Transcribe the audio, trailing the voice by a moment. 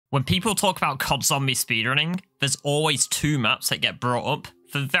When people talk about COD Zombie speedrunning, there's always two maps that get brought up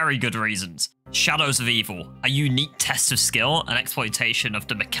for very good reasons. Shadows of Evil, a unique test of skill and exploitation of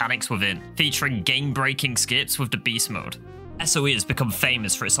the mechanics within, featuring game-breaking skips with the Beast mode. SOE has become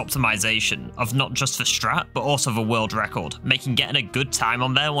famous for its optimization of not just the strat, but also the world record, making getting a good time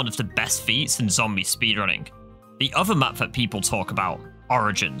on there one of the best feats in zombie speedrunning. The other map that people talk about,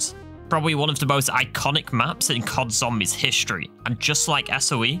 Origins. Probably one of the most iconic maps in COD Zombies history, and just like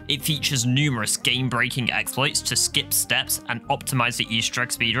SOE, it features numerous game-breaking exploits to skip steps and optimize the Easter egg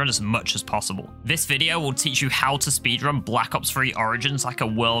speedrun as much as possible. This video will teach you how to speedrun Black Ops 3 Origins like a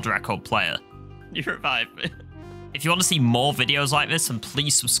world record player. You revived me. If you want to see more videos like this, then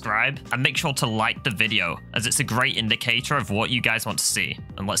please subscribe and make sure to like the video, as it's a great indicator of what you guys want to see.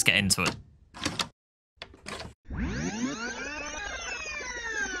 And let's get into it.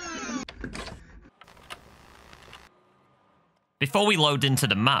 Before we load into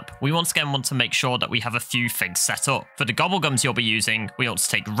the map, we once again want to make sure that we have a few things set up. For the gobblegums you'll be using, we want to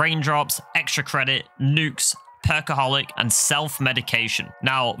take raindrops, extra credit, nukes, perkaholic, and self-medication.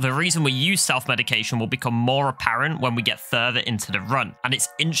 Now, the reason we use self-medication will become more apparent when we get further into the run, and it's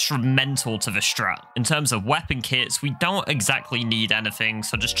instrumental to the strat. In terms of weapon kits, we don't exactly need anything,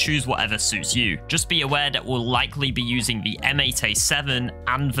 so just choose whatever suits you. Just be aware that we'll likely be using the M8A7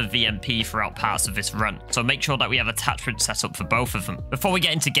 and the VMP throughout parts of this run, so make sure that we have attachments set up for both of them. Before we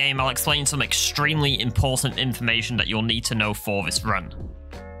get into game, I'll explain some extremely important information that you'll need to know for this run.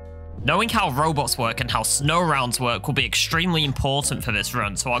 Knowing how robots work and how snow rounds work will be extremely important for this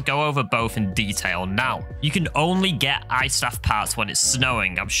run, so I'll go over both in detail now. You can only get ice staff parts when it's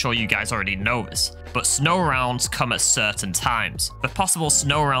snowing, I'm sure you guys already know this, but snow rounds come at certain times. The possible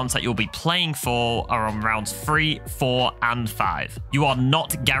snow rounds that you'll be playing for are on rounds 3, 4, and 5. You are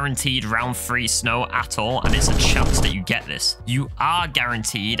not guaranteed round 3 snow at all, and it's a chance that you get this. You are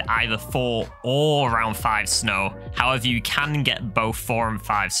guaranteed either 4 or round 5 snow, however you can get both 4 and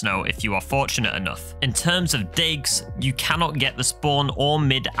 5 snow if you are fortunate enough. In terms of digs, you cannot get the spawn or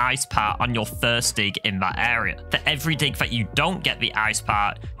mid ice part on your first dig in that area. For every dig that you don't get the ice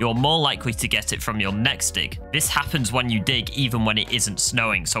part, you're more likely to get it from your next dig. This happens when you dig even when it isn't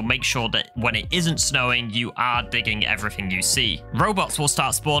snowing, so make sure that when it isn't snowing, you are digging everything you see. Robots will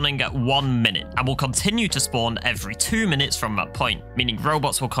start spawning at 1 minute and will continue to spawn every 2 minutes from that point, meaning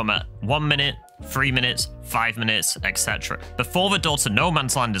robots will come at 1 minute, 3 minutes, 5 minutes, etc. Before the door to No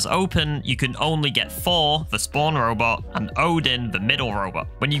Man's Land is open, you can only get 4, the spawn robot, and Odin, the middle robot.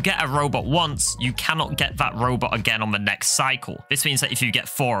 When you get a robot once, you cannot get that robot again on the next cycle. This means that if you get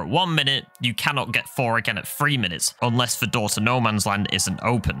 4 at 1 minute, you cannot get 4 again at 3 minutes, unless the door to No Man's Land isn't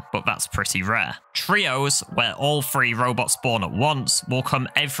open, but that's pretty rare. Trios, where all 3 robots spawn at once, will come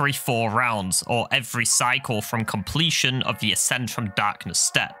every 4 rounds, or every cycle from completion of the Ascend from Darkness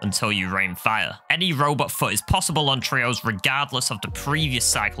step, until you rain fire. Any robot foot is possible on trios regardless of the previous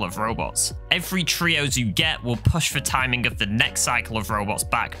cycle of robots. Every trios you get will push the timing of the next cycle of robots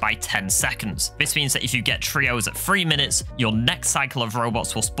back by 10 seconds. This means that if you get trios at 3 minutes, your next cycle of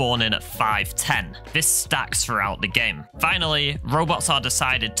robots will spawn in at 5:10. This stacks throughout the game. Finally, robots are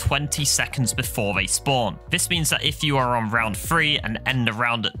decided 20 seconds before they spawn. This means that if you are on round 3 and end the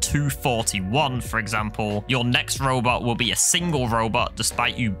round at 2:41, for example, your next robot will be a single robot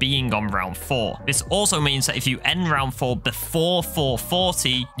despite you being on round 4. This also means that if you end round 4 before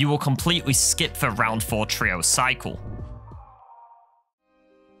 4:40, you will completely skip the round 4 trio cycle.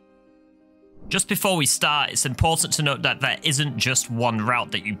 Just before we start, it's important to note that there isn't just one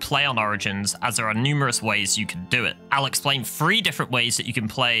route that you play on Origins, as there are numerous ways you can do it. I'll explain 3 different ways that you can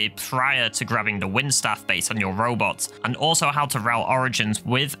play prior to grabbing the wind staff based on your robots, and also how to route Origins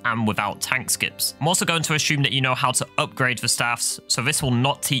with and without tank skips. I'm also going to assume that you know how to upgrade the staffs, so this will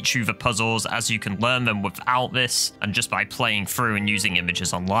not teach you the puzzles, as you can learn them without this, and just by playing through and using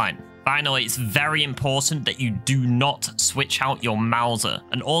images online. Finally, it's very important that you do not switch out your Mauser,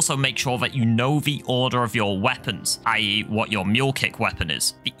 and also make sure that you know the order of your weapons, i.e. what your mule kick weapon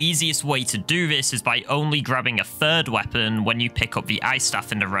is. The easiest way to do this is by only grabbing a 3rd weapon when you pick up the ice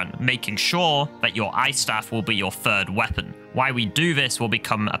staff in the run, making sure that your ice staff will be your 3rd weapon. Why we do this will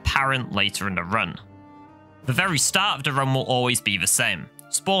become apparent later in the run. The very start of the run will always be the same.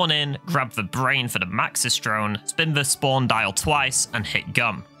 Spawn in, grab the brain for the Maxis drone, spin the spawn dial twice, and hit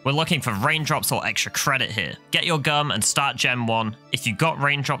gum. We're looking for raindrops or extra credit here. Get your gum and start Gen 1. If you got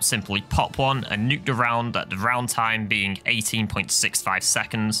raindrops, simply pop one and nuke the round at the round time being 18.65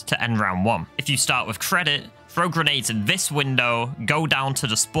 seconds to end round 1. If you start with credit, Throw grenades in this window, go down to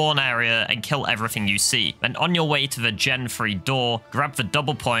the spawn area and kill everything you see. Then on your way to the Gen 3 door, grab the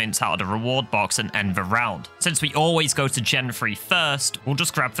double points out of the reward box and end the round. Since we always go to Gen 3 first, we'll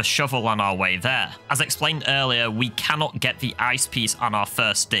just grab the shovel on our way there. As explained earlier, we cannot get the ice piece on our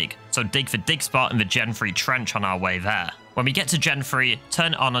first dig, so dig the dig spot in the Gen 3 trench on our way there. When we get to Gen 3,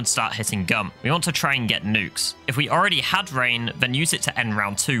 turn it on and start hitting gum. We want to try and get nukes. If we already had rain, then use it to end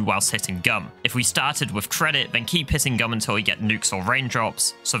round 2 whilst hitting gum. If we started with credit, then keep hitting gum until we get nukes or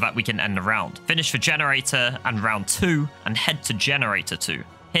raindrops, so that we can end the round. Finish the generator and round 2, and head to generator 2.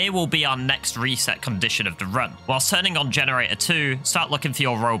 Here will be our next reset condition of the run. Whilst turning on Generator 2, start looking for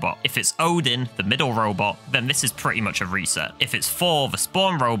your robot. If it's Odin, the middle robot, then this is pretty much a reset. If it's Thor, the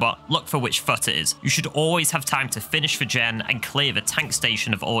spawn robot, look for which foot it is. You should always have time to finish the gen and clear the tank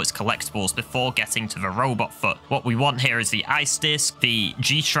station of all its collectibles before getting to the robot foot. What we want here is the ice disc, the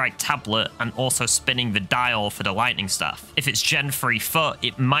Gstrikes tablet, and also spinning the dial for the lightning staff. If it's Gen 3 foot,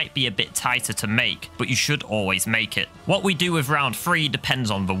 it might be a bit tighter to make, but you should always make it. What we do with round 3 depends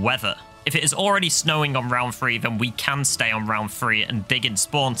on the weather. If it is already snowing on round 3, then we can stay on round 3 and dig in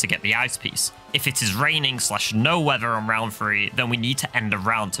spawn to get the ice piece. If it is raining / no weather on round 3, then we need to end the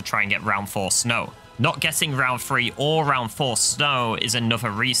round to try and get round 4 snow. Not getting round 3 or round 4 snow is another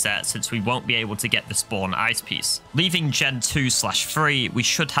reset since we won't be able to get the spawn ice piece. Leaving Gen 2 / 3, we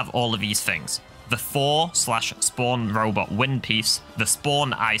should have all of these things. The Thor / spawn robot wind piece, the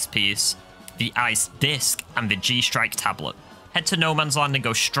spawn ice piece, the ice disc, and the Gstrikes tablet. Head to No Man's Land and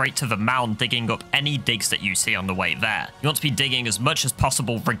go straight to the mound, digging up any digs that you see on the way there. You want to be digging as much as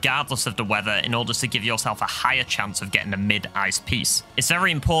possible regardless of the weather in order to give yourself a higher chance of getting a mid-ice piece. It's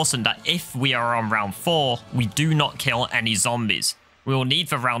very important that if we are on round 4, we do not kill any zombies. We will need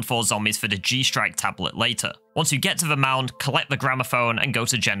the round 4 zombies for the Gstrikes tablet later. Once you get to the mound, collect the gramophone and go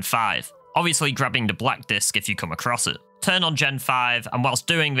to Gen 5. Obviously grabbing the black disc if you come across it. Turn on Gen 5, and whilst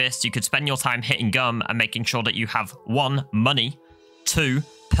doing this, you could spend your time hitting gum and making sure that you have 1. Money, 2.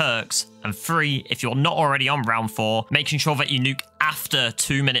 Perks, and 3. If you're not already on round 4, making sure that you nuke after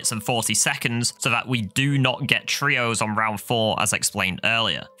 2 minutes and 40 seconds so that we do not get trios on round 4 as explained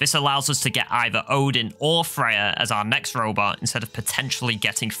earlier. This allows us to get either Odin or Freya as our next robot instead of potentially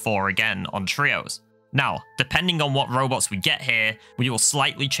getting 4 again on trios. Now, depending on what robots we get here, we will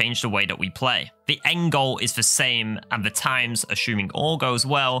slightly change the way that we play. The end goal is the same, and the times, assuming all goes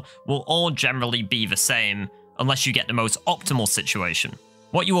well, will all generally be the same, unless you get the most optimal situation.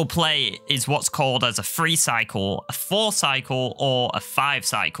 What you will play is what's called as a 3 cycle, a 4 cycle, or a 5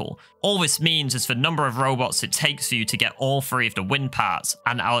 cycle. All this means is the number of robots it takes for you to get all 3 of the win parts,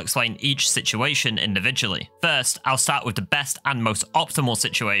 and I'll explain each situation individually. First, I'll start with the best and most optimal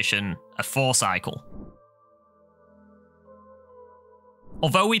situation, a 4 cycle.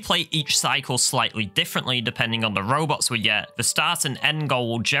 Although we play each cycle slightly differently depending on the robots we get, the start and end goal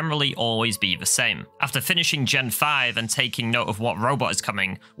will generally always be the same. After finishing Gen 5 and taking note of what robot is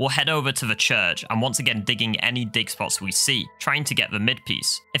coming, we'll head over to the church and once again digging any dig spots we see, trying to get the mid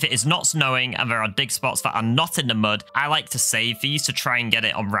piece. If it is not snowing and there are dig spots that are not in the mud, I like to save these to try and get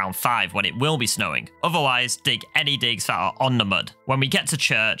it on round 5 when it will be snowing. Otherwise, dig any digs that are on the mud. When we get to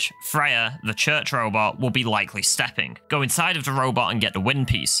church, Freya, the church robot, will be likely stepping. Go inside of the robot and get the win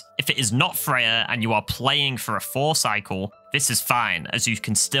piece. If it is not Freya and you are playing for a 4 cycle, this is fine, as you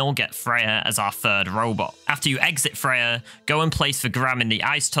can still get Freya as our 3rd robot. After you exit Freya, go and place the gram in the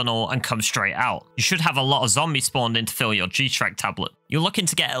ice tunnel and come straight out. You should have a lot of zombies spawned in to fill your Gstrikes tablet. You're looking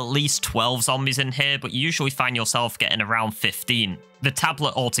to get at least 12 zombies in here, but you usually find yourself getting around 15. The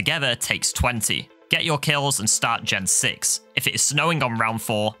tablet altogether takes 20. Get your kills and start Gen 6. If it is snowing on round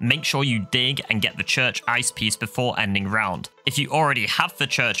 4, make sure you dig and get the church ice piece before ending round. If you already have the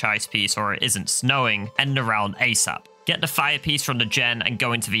church ice piece or it isn't snowing, end the round ASAP. Get the fire piece from the gen and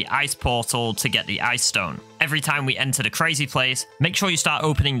go into the ice portal to get the ice stone. Every time we enter the crazy place, make sure you start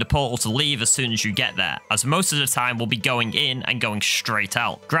opening the portal to leave as soon as you get there, as most of the time we'll be going in and going straight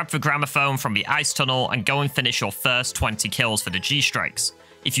out. Grab the gramophone from the ice tunnel and go and finish your first 20 kills for the Gstrikes.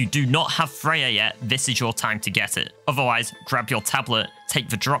 If you do not have Freya yet, this is your time to get it. Otherwise, grab your tablet, take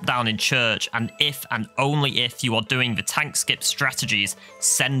the drop down in church, and if and only if you are doing the tank skip strategies,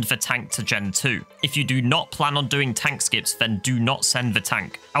 send the tank to Gen 2. If you do not plan on doing tank skips, then do not send the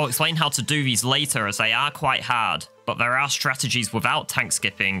tank. I'll explain how to do these later as they are quite hard, but there are strategies without tank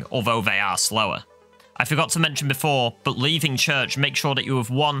skipping, although they are slower. I forgot to mention before, but leaving church, make sure that you have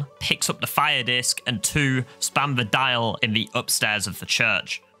 1, picks up the fire disc, and 2, spam the dial in the upstairs of the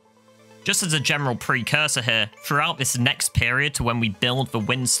church. Just as a general precursor here, throughout this next period to when we build the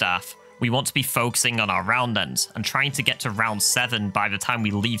wind staff, we want to be focusing on our round ends and trying to get to round 7 by the time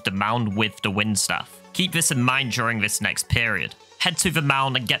we leave the mound with the wind staff. Keep this in mind during this next period. Head to the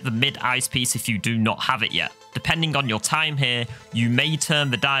mound and get the mid ice piece if you do not have it yet. Depending on your time here, you may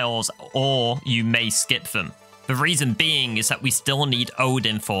turn the dials or you may skip them. The reason being is that we still need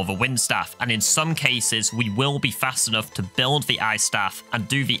Odin for the wind staff, and in some cases we will be fast enough to build the ice staff and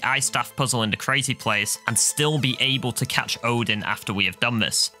do the ice staff puzzle in the crazy place and still be able to catch Odin after we have done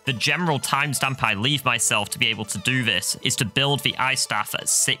this. The general timestamp I leave myself to be able to do this is to build the ice staff at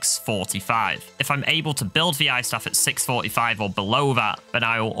 6:45. If I'm able to build the ice staff at 6:45 or below that, then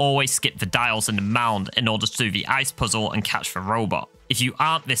I will always skip the dials in the mound in order to do the ice puzzle and catch the robot. If you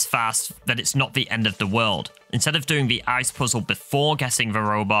aren't this fast, then it's not the end of the world. Instead of doing the ice puzzle before getting the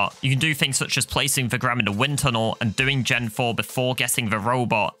robot, you can do things such as placing the gram in the wind tunnel and doing Gen 4 before getting the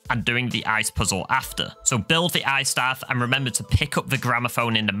robot and doing the ice puzzle after. So build the ice staff and remember to pick up the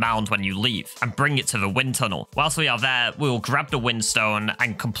gramophone in the mound when you leave and bring it to the wind tunnel. Whilst we are there, we will grab the windstone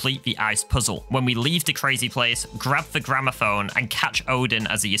and complete the ice puzzle. When we leave the crazy place, grab the gramophone and catch Odin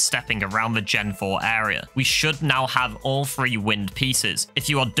as he is stepping around the Gen 4 area. We should now have all 3 wind pieces. If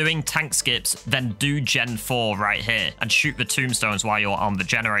you are doing tank skips, then do Gen 4 right here and shoot the tombstones while you're on the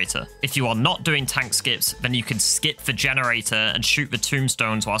generator. If you are not doing tank skips, then you can skip the generator and shoot the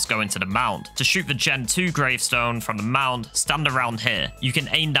tombstones whilst going to the mound. To shoot the Gen 2 gravestone from the mound, stand around here. You can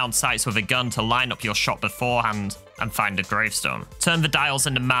aim down sights with a gun to line up your shot beforehand and find a gravestone. Turn the dials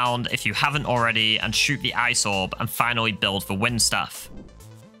in the mound if you haven't already and shoot the ice orb and finally build the wind staff.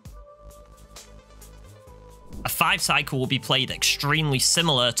 A 5 cycle will be played extremely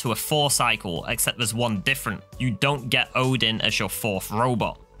similar to a 4 cycle, except there's one different. You don't get Odin as your 4th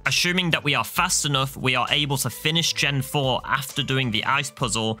robot. Assuming that we are fast enough, we are able to finish Gen 4 after doing the ice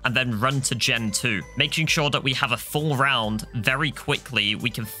puzzle and then run to Gen 2. Making sure that we have a full round very quickly, we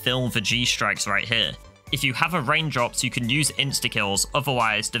can fill the Gstrikes right here. If you have a raindrops, you can use insta-kills,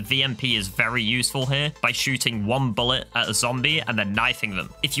 otherwise the VMP is very useful here by shooting 1 bullet at a zombie and then knifing them.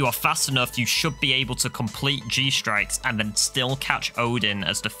 If you are fast enough, you should be able to complete Gstrikes and then still catch Odin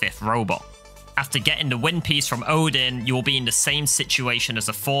as the 5th robot. After getting the win piece from Odin, you will be in the same situation as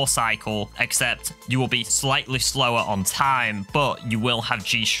a 4 cycle, except you will be slightly slower on time, but you will have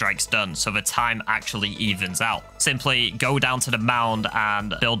Gstrikes done, so the time actually evens out. Simply go down to the mound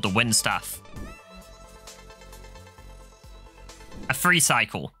and build the wind staff. A 3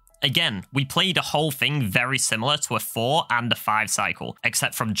 cycle. Again, we played a whole thing very similar to a 4 and a 5 cycle,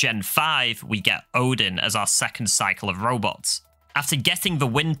 except from Gen 5, we get Odin as our 2nd cycle of robots. After getting the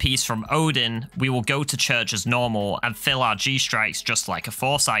win piece from Odin, we will go to church as normal and fill our Gstrikes just like a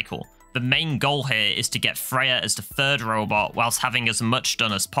 4 cycle. The main goal here is to get Freya as the 3rd robot whilst having as much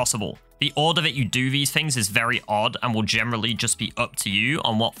done as possible. The order that you do these things is very odd and will generally just be up to you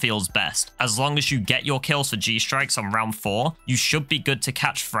on what feels best. As long as you get your kills for Gstrikes on round 4, you should be good to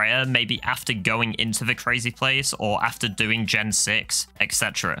catch Freya maybe after going into the crazy place or after doing Gen 6,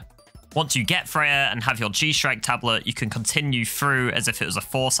 etc. Once you get Freya and have your Gstrike tablet, you can continue through as if it was a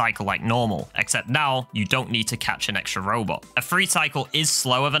 4 cycle like normal, except now you don't need to catch an extra robot. A 3 cycle is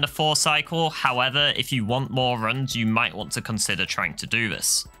slower than a 4 cycle, however, if you want more runs, you might want to consider trying to do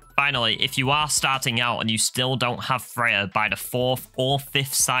this. Finally, if you are starting out and you still don't have Freya by the 4th or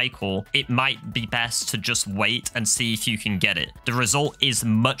 5th cycle, it might be best to just wait and see if you can get it. The result is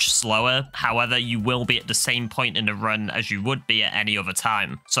much slower, however, you will be at the same point in the run as you would be at any other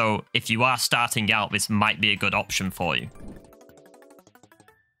time. So if you are starting out, this might be a good option for you.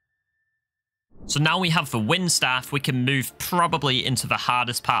 So now we have the wind staff, we can move probably into the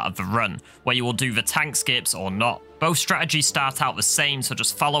hardest part of the run, where you will do the tank skips or not. Both strategies start out the same, so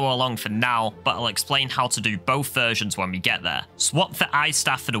just follow along for now, but I'll explain how to do both versions when we get there. Swap the ice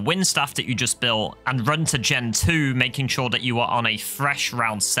staff for the wind staff that you just built, and run to Gen 2, making sure that you are on a fresh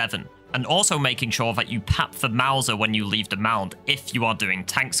round 7. And also making sure that you pap the Mauser when you leave the mound, if you are doing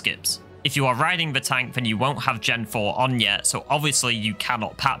tank skips. If you are riding the tank, then you won't have Gen 4 on yet, so obviously you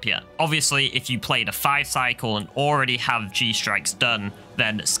cannot pap yet. Obviously, if you played a 5 cycle and already have Gstrikes done,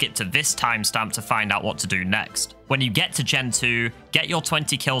 then skip to this timestamp to find out what to do next. When you get to Gen 2, get your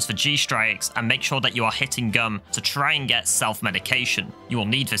 20 kills for Gstrikes and make sure that you are hitting gum to try and get self-medication. You will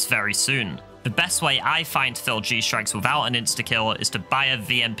need this very soon. The best way I find to fill Gstrikes without an insta-kill is to buy a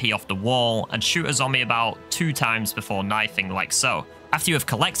VMP off the wall and shoot a zombie about 2 times before knifing, like so. After you have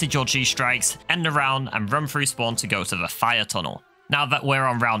collected your Gstrikes, end the round and run through spawn to go to the fire tunnel. Now that we're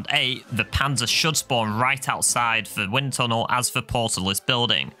on round 8, the Panzer should spawn right outside the wind tunnel as the portal is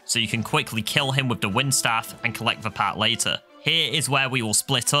building, so you can quickly kill him with the wind staff and collect the part later. Here is where we will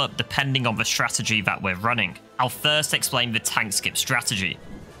split up depending on the strategy that we're running. I'll first explain the tank skip strategy.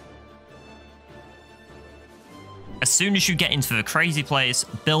 As soon as you get into the crazy place,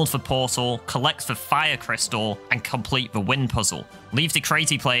 build the portal, collect the fire crystal, and complete the wind puzzle. Leave the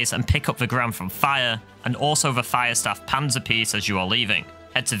crazy place and pick up the ground from fire, and also the fire staff panzer piece as you are leaving.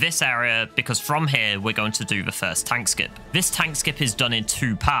 Head to this area because from here we're going to do the first tank skip. This tank skip is done in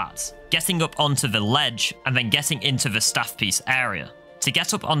 2 parts, getting up onto the ledge and then getting into the staff piece area. To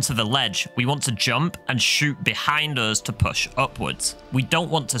get up onto the ledge, we want to jump and shoot behind us to push upwards. We don't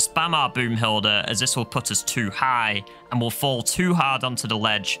want to spam our boom hilder as this will put us too high and will fall too hard onto the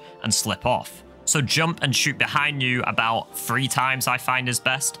ledge and slip off. So jump and shoot behind you about 3 times I find is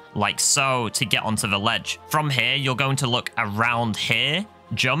best, like so, to get onto the ledge. From here, you're going to look around here,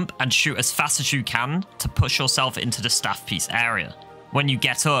 jump and shoot as fast as you can to push yourself into the staff piece area. When you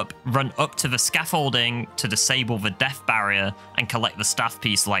get up, run up to the scaffolding to disable the death barrier and collect the staff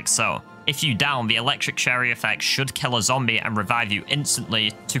piece like so. If you down, the electric cherry effect should kill a zombie and revive you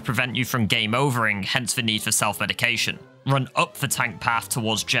instantly to prevent you from game overing, hence the need for self-medication. Run up the tank path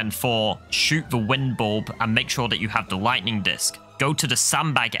towards Gen 4, shoot the wind bulb and make sure that you have the lightning disc. Go to the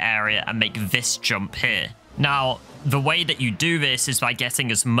sandbag area and make this jump here. Now, the way that you do this is by getting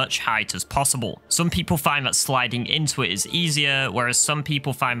as much height as possible. Some people find that sliding into it is easier, whereas some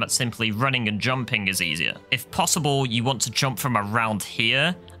people find that simply running and jumping is easier. If possible, you want to jump from around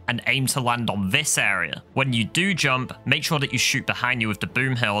here and aim to land on this area. When you do jump, make sure that you shoot behind you with the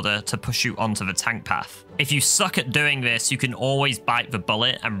boom hilder to push you onto the tank path. If you suck at doing this, you can always bite the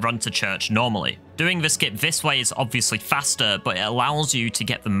bullet and run to church normally. Doing the skip this way is obviously faster, but it allows you to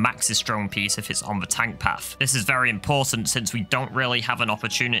get the Maxistrome piece if it's on the tank path. This is very important since we don't really have an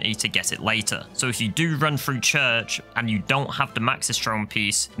opportunity to get it later. So if you do run through church and you don't have the Maxistrome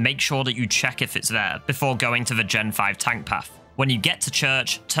piece, make sure that you check if it's there before going to the Gen 5 tank path. When you get to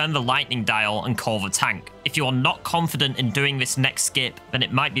church, turn the lightning dial and call the tank. If you are not confident in doing this next skip, then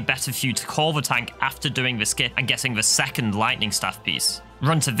it might be better for you to call the tank after doing the skip and getting the second lightning staff piece.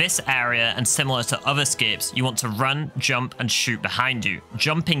 Run to this area, and similar to other skips, you want to run, jump, and shoot behind you.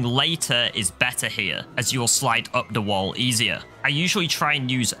 Jumping later is better here, as you will slide up the wall easier. I usually try and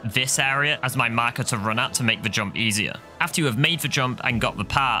use this area as my marker to run at to make the jump easier. After you have made the jump and got the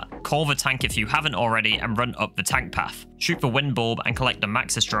part, call the tank if you haven't already and run up the tank path. Shoot the wind bulb and collect the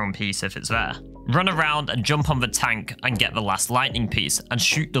Maxistrome piece if it's there. Run around and jump on the tank and get the last lightning piece and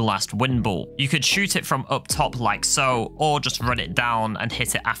shoot the last wind bulb. You could shoot it from up top like so, or just run it down and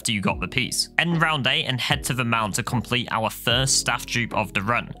hit it after you got the piece. End round 8 and head to the mound to complete our first staff dupe of the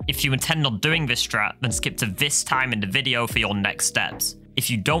run. If you intend on doing this strat, then skip to this time in the video for your next steps. If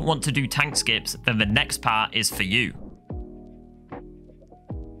you don't want to do tank skips, then the next part is for you.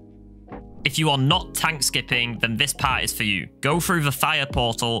 If you are not tank skipping, then this part is for you. Go through the fire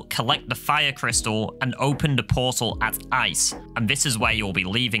portal, collect the fire crystal, and open the portal at ice, and this is where you'll be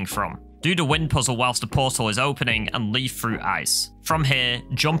leaving from. Do the wind puzzle whilst the portal is opening and leave through ice. From here,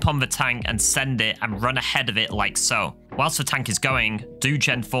 jump on the tank and send it and run ahead of it like so. Whilst the tank is going, do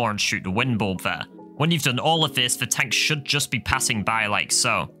Gen 4 and shoot the wind bulb there. When you've done all of this, the tank should just be passing by like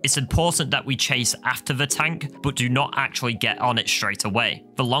so. It's important that we chase after the tank, but do not actually get on it straight away.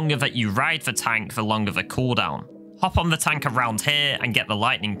 The longer that you ride the tank, the longer the cooldown. Hop on the tank around here and get the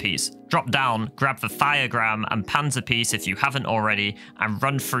lightning piece. Drop down, grab the firegram and panzer piece if you haven't already, and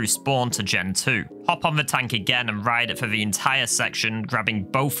run through spawn to Gen 2. Hop on the tank again and ride it for the entire section, grabbing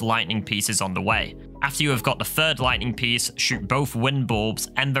both lightning pieces on the way. After you have got the third lightning piece, shoot both wind bulbs,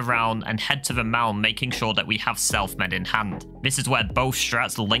 end the round, and head to the mound, making sure that we have self-med in hand. This is where both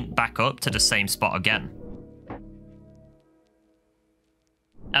strats link back up to the same spot again.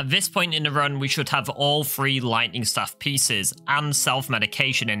 At this point in the run, we should have all 3 lightning staff pieces and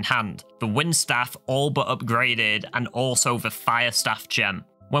self-medication in hand, the wind staff all but upgraded, and also the fire staff gem.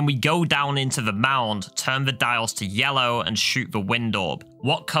 When we go down into the mound, turn the dials to yellow and shoot the wind orb.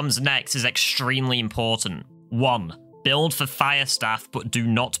 What comes next is extremely important. 1. Build the fire staff but do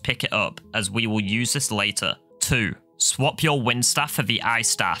not pick it up, as we will use this later. 2. Swap your wind staff for the ice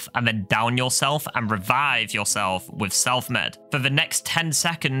staff and then down yourself and revive yourself with self-med. For the next 10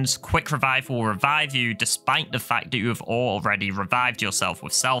 seconds, quick revive will revive you despite the fact that you have already revived yourself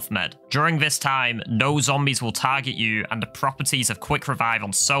with self-med. During this time, no zombies will target you, and the properties of quick revive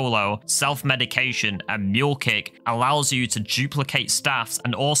on solo, self-medication, and mule kick allows you to duplicate staffs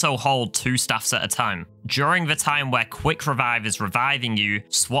and also hold 2 staffs at a time. During the time where quick revive is reviving you,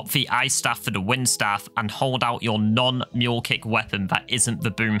 swap the ice staff for the wind staff and hold out your non non-mule kick weapon that isn't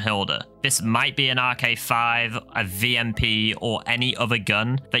the boom hilder. This might be an RK5, a VMP, or any other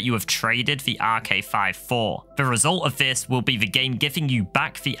gun that you have traded the RK5 for. The result of this will be the game giving you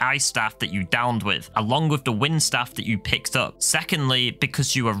back the ice staff that you downed with, along with the wind staff that you picked up. Secondly,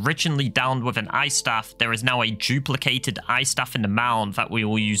 because you originally downed with an ice staff, there is now a duplicated ice staff in the mound that we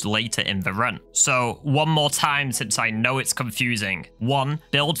will use later in the run. So one more time, since I know it's confusing. 1.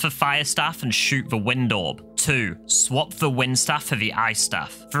 Build the fire staff and shoot the wind orb. 2. Swap the wind staff for the ice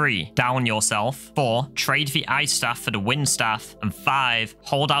staff. 3. Down yourself. 4. Trade the ice staff for the wind staff. And 5.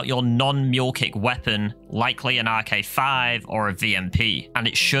 Hold out your non-mule kick weapon, likely an RK5 or a VMP. And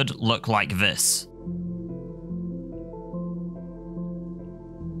it should look like this.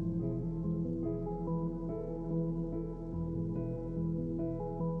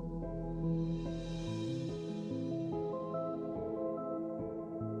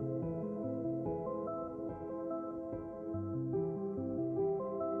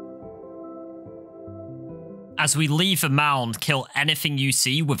 As we leave the mound, kill anything you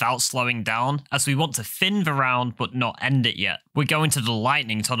see without slowing down, as we want to thin the round but not end it yet. We're going to the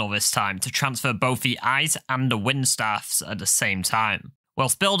lightning tunnel this time to transfer both the ice and the wind staffs at the same time.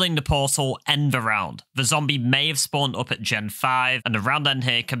 Whilst building the portal, end the round. The zombie may have spawned up at Gen 5, and the round end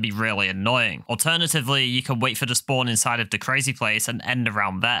here can be really annoying. Alternatively, you can wait for the spawn inside of the crazy place and end the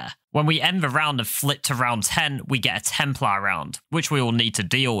round there. When we end the round and flip to round 10, we get a Templar round, which we will need to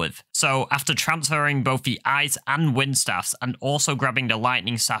deal with. So after transferring both the ice and wind staffs and also grabbing the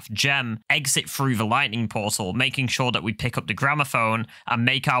lightning staff gem, exit through the lightning portal, making sure that we pick up the gramophone and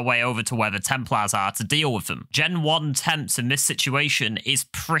make our way over to where the Templars are to deal with them. Gen 1 temps in this situation is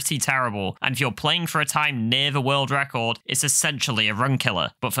pretty terrible, and if you're playing for a time near the world record, it's essentially a run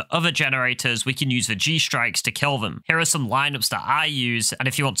killer. But for other generators, we can use the Gstrikes to kill them. Here are some lineups that I use, and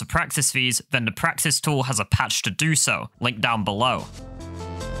if you want to practice these, then the practice tool has a patch to do so, link down below.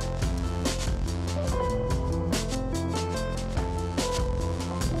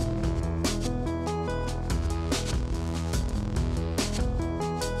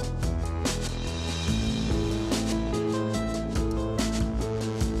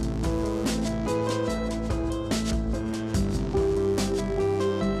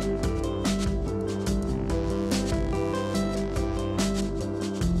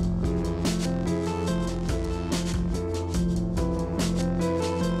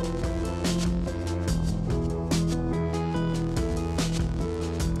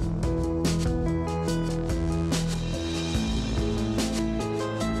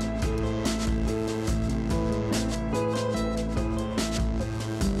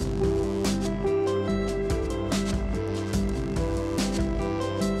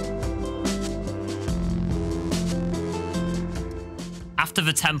 After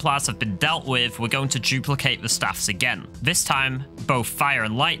the Templars have been dealt with, we're going to duplicate the staffs again. This time, both fire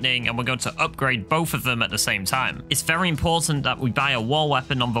and lightning, and we're going to upgrade both of them at the same time. It's very important that we buy a wall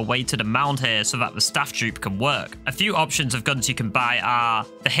weapon on the way to the mound here so that the staff dupe can work. A few options of guns you can buy are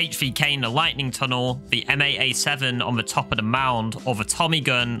the HVK in the lightning tunnel, the MAA7 on the top of the mound, or the Tommy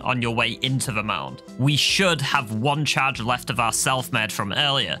gun on your way into the mound. We should have one charge left of our self-med from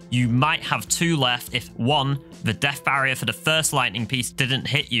earlier. You might have two left if 1, the death barrier for the first lightning piece didn't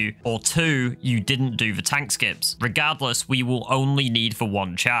hit you, or 2, you didn't do the tank skips. Regardless, we will only need for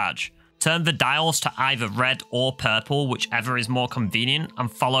one charge. Turn the dials to either red or purple, whichever is more convenient,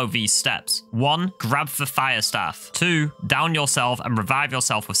 and follow these steps. 1. Grab the fire staff. 2. Down yourself and revive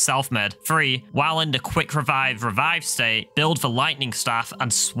yourself with self-med. 3. While in the quick revive state, build the lightning staff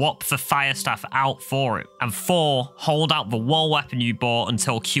and swap the fire staff out for it. And 4. Hold out the wall weapon you bought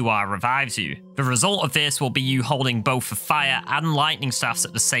until QR revives you. The result of this will be you holding both the fire and lightning staffs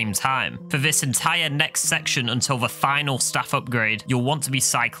at the same time. For this entire next section until the final staff upgrade, you'll want to be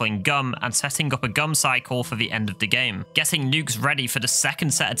cycling gum and setting up a gum cycle for the end of the game. Getting nukes ready for the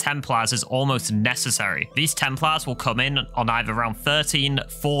second set of Templars is almost necessary. These Templars will come in on either round 13,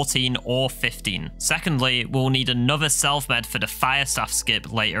 14, or 15. Secondly, we'll need another self-med for the fire staff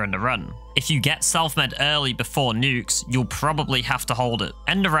skip later in the run. If you get self-med early before nukes, you'll probably have to hold it.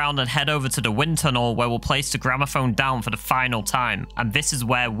 End around and head over to the wind tunnel where we'll place the gramophone down for the final time, and this is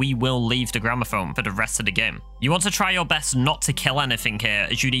where we will leave the gramophone for the rest of the game. You want to try your best not to kill anything here,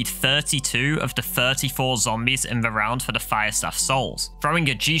 as you need 32 of the 34 zombies in the round for the fire staff souls. Throwing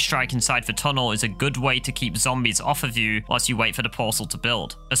a Gstrike inside the tunnel is a good way to keep zombies off of you whilst you wait for the portal to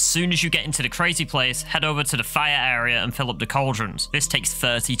build. As soon as you get into the crazy place, head over to the fire area and fill up the cauldrons. This takes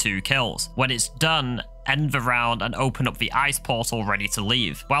 32 kills. When it's done, end the round and open up the ice portal ready to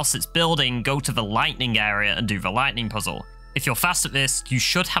leave. Whilst it's building, go to the lightning area and do the lightning puzzle. If you're fast at this, you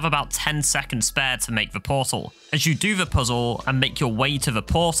should have about 10 seconds spare to make the portal. As you do the puzzle and make your way to the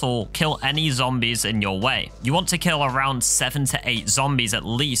portal, kill any zombies in your way. You want to kill around 7 to 8 zombies at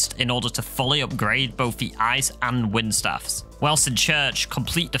least in order to fully upgrade both the ice and wind staffs. Whilst in church,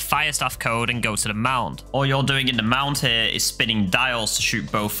 complete the fire staff code and go to the mound. All you're doing in the mound here is spinning dials to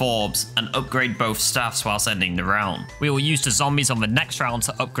shoot both orbs and upgrade both staffs whilst ending the round. We will use the zombies on the next round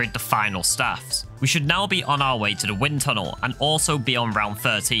to upgrade the final staffs. We should now be on our way to the wind tunnel and also be on round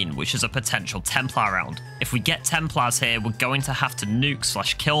 13, which is a potential Templar round. If we get Templars here, we're going to have to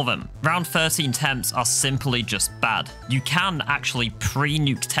nuke/kill them. Round 13 Temps are simply just bad. You can actually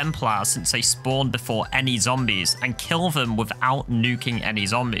pre-nuke Templars since they spawn before any zombies and kill them without nuking any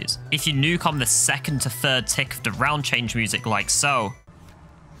zombies. If you nuke on the 2nd to 3rd tick of the round change music like so,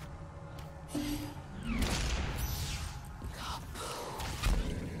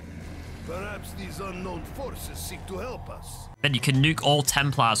 perhaps these unknown forces seek to help us. Then you can nuke all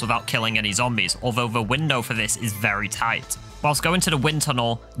Templars without killing any zombies, although the window for this is very tight. Whilst going to the wind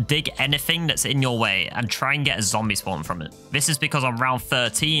tunnel, dig anything that's in your way and try and get a zombie spawn from it. This is because on round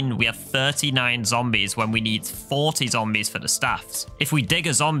 13, we have 39 zombies when we need 40 zombies for the staffs. If we dig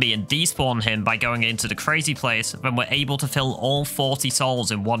a zombie and despawn him by going into the crazy place, then we're able to fill all 40 souls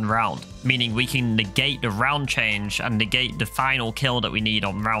in one round, meaning we can negate the round change and negate the final kill that we need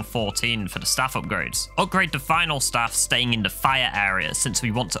on round 14 for the staff upgrades. Upgrade the final staff staying in the fire area since we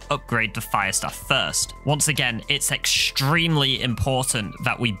want to upgrade the fire staff first. Once again, it's extremely important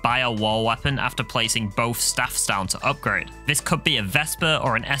that we buy a wall weapon after placing both staffs down to upgrade. This could be a Vesper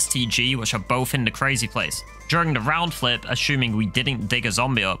or an STG, which are both in the crazy place. During the round flip, assuming we didn't dig a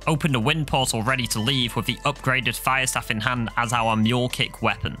zombie up, open the wind portal ready to leave with the upgraded fire staff in hand as our mule kick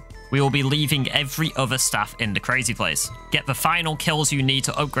weapon. We will be leaving every other staff in the crazy place. Get the final kills you need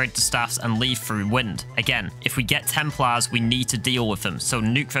to upgrade the staffs and leave through wind. Again, if we get Templars, we need to deal with them, so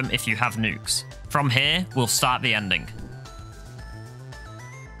nuke them if you have nukes. From here, we'll start the ending.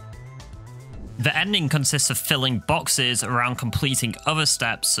 The ending consists of filling boxes around completing other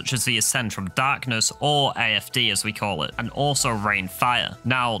steps such as the Ascend from Darkness, or AFD as we call it, and also Rain Fire.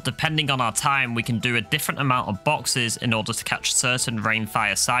 Now, depending on our time, we can do a different amount of boxes in order to catch certain Rain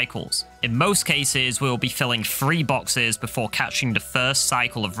Fire cycles. In most cases, we will be filling 3 boxes before catching the first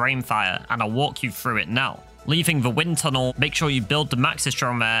cycle of Rain Fire, and I'll walk you through it now. Leaving the wind tunnel, make sure you build the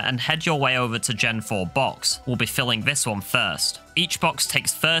Maxistrome there and head your way over to Gen 4 box. We'll be filling this one first. Each box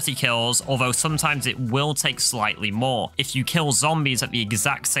takes 30 kills, although sometimes it will take slightly more. If you kill zombies at the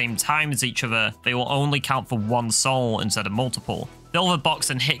exact same time as each other, they will only count for 1 soul instead of multiple. Fill the box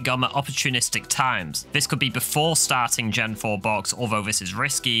and hit gum at opportunistic times. This could be before starting Gen 4 box, although this is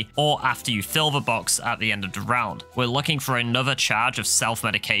risky, or after you fill the box at the end of the round. We're looking for another charge of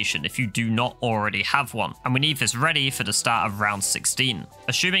self-medication if you do not already have one, and we need this ready for the start of round 16.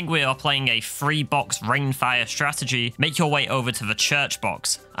 Assuming we are playing a 3-box Rainfire strategy, make your way over to the church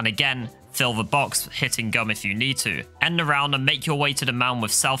box, and again, fill the box, hitting gum if you need to. End the round and make your way to the mound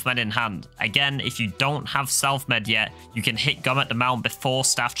with self-med in hand. Again, if you don't have self-med yet, you can hit gum at the mound before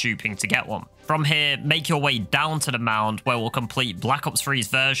staff duping to get one. From here, make your way down to the mound where we'll complete Black Ops 3's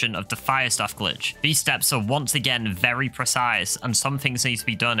version of the fire staff glitch. These steps are once again very precise and some things need to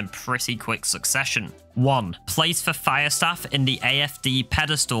be done in pretty quick succession. 1. Place the fire staff in the AFD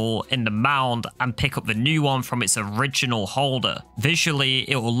pedestal in the mound and pick up the new one from its original holder. Visually,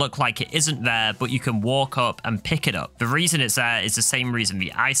 it will look like it isn't there, but you can walk up and pick it up. The reason it's there is the same reason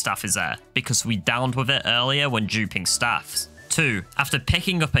the ice staff is there, because we downed with it earlier when duping staffs. 2. After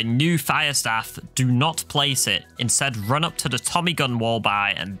picking up a new fire staff, do not place it. Instead, run up to the Tommy gun wall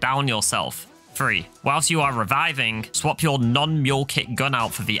by and down yourself. 3. Whilst you are reviving, swap your non-mule kick gun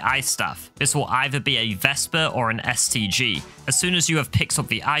out for the ice staff. This will either be a Vesper or an STG. As soon as you have picked up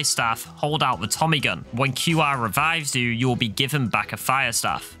the ice staff, hold out the Tommy gun. When QR revives you, you will be given back a fire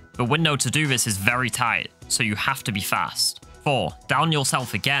staff. The window to do this is very tight, so you have to be fast. 4. Down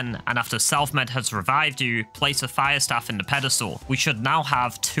yourself again, and after self-med has revived you, place a fire staff in the pedestal. We should now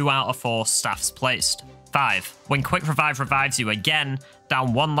have 2 out of 4 staffs placed. 5. When quick revive revives you again,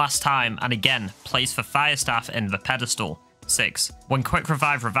 down one last time, and again, place the fire staff in the pedestal. 6. When quick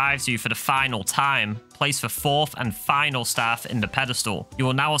revive revives you for the final time, place the 4th and final staff in the pedestal. You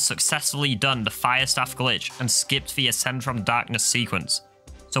will now have successfully done the fire staff glitch and skipped the Ascend from Darkness sequence.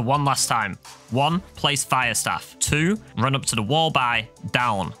 So one last time. 1. Place fire staff. 2. Run up to the wall by,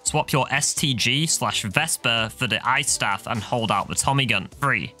 down. Swap your STG/Vesper for the ice staff and hold out the Tommy gun.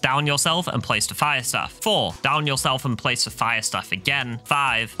 3. Down yourself and place the fire staff. 4. Down yourself and place the fire staff again.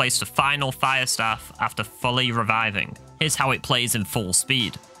 5. Place the final fire staff after fully reviving. Here's how it plays in full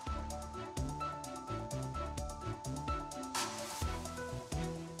speed.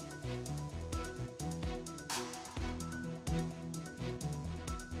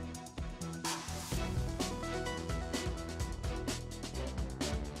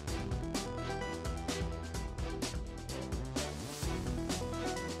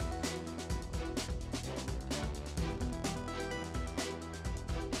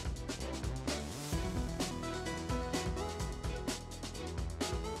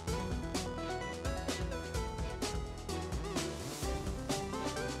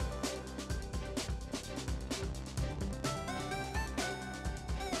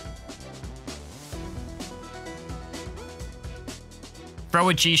 Throw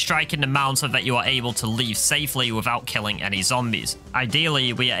a G-Strike in the mound so that you are able to leave safely without killing any zombies.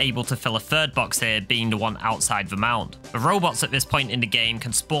 Ideally, we are able to fill a third box here, being the one outside the mound. The robots at this point in the game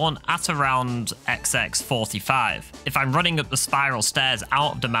can spawn at around XX45. If I'm running up the spiral stairs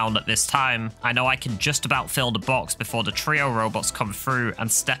out of the mound at this time, I know I can just about fill the box before the trio robots come through and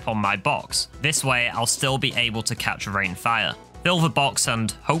step on my box. This way, I'll still be able to catch rain fire. Fill the box and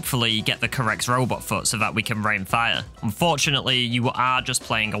hopefully get the correct robot foot so that we can rain fire. Unfortunately, you are just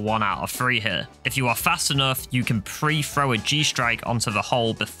playing a 1 out of 3 here. If you are fast enough, you can pre-throw a G-Strike onto the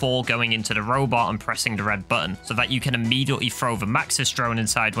hole before going into the robot and pressing the red button, so that you can immediately throw the Maxis drone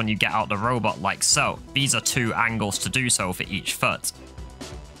inside when you get out the robot like so. These are 2 angles to do so for each foot.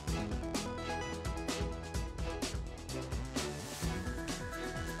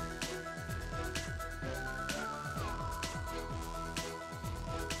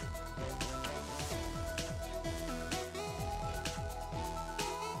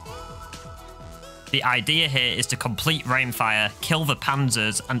 The idea here is to complete Rainfire, kill the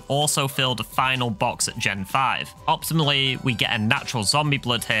Panzers, and also fill the final box at Gen 5. Optimally, we get a natural zombie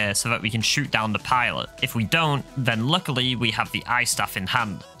blood here so that we can shoot down the pilot. If we don't, then luckily we have the Ice Staff in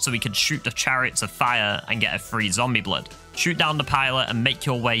hand, so we can shoot the Chariots of Fire and get a free zombie blood. Shoot down the pilot and make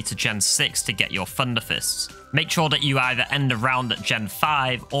your way to Gen 6 to get your Thunder Fists. Make sure that you either end a round at Gen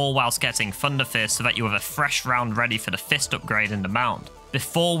 5 or whilst getting Thunder Fists so that you have a fresh round ready for the Fist upgrade in the mound.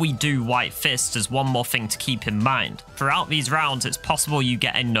 Before we do White Fist, there's one more thing to keep in mind. Throughout these rounds, it's possible you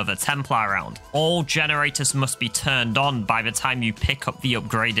get another Templar round. All generators must be turned on by the time you pick up the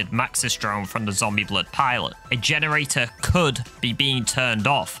upgraded Maxis drone from the Zombie Blood pilot. A generator could be being turned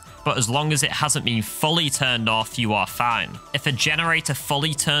off, but as long as it hasn't been fully turned off, you are fine. If a generator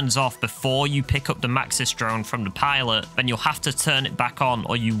fully turns off before you pick up the Maxis drone from the pilot, then you'll have to turn it back on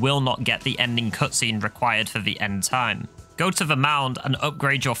or you will not get the ending cutscene required for the end time. Go to the mound and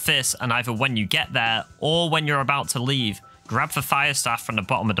upgrade your fist, and either when you get there or when you're about to leave, grab the fire staff from the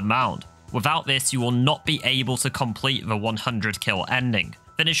bottom of the mound. Without this, you will not be able to complete the 100 kill ending.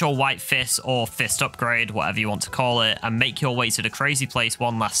 Finish your White Fist or Fist upgrade, whatever you want to call it, and make your way to the crazy place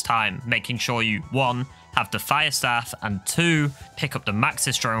one last time, making sure you 1. Have the fire staff, and 2. Pick up the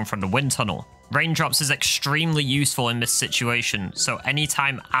Maxis drone from the wind tunnel. Raindrops is extremely useful in this situation, so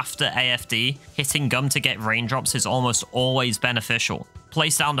anytime after AFD, hitting gum to get raindrops is almost always beneficial.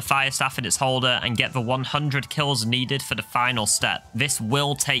 Place down the fire staff in its holder and get the 100 kills needed for the final step. This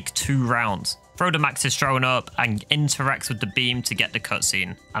will take 2 rounds. Throw the Maxis drone up and interact with the beam to get the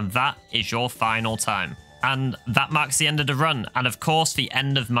cutscene, and that is your final time. And that marks the end of the run, and of course the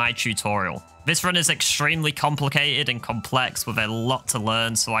end of my tutorial. This run is extremely complicated and complex with a lot to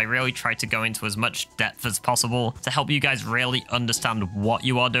learn, so I really tried to go into as much depth as possible to help you guys really understand what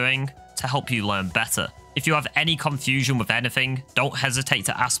you are doing to help you learn better. If you have any confusion with anything, don't hesitate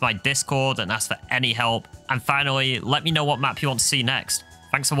to ask my Discord and ask for any help. And finally, let me know what map you want to see next.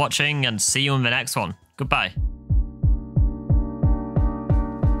 Thanks for watching and see you in the next one. Goodbye.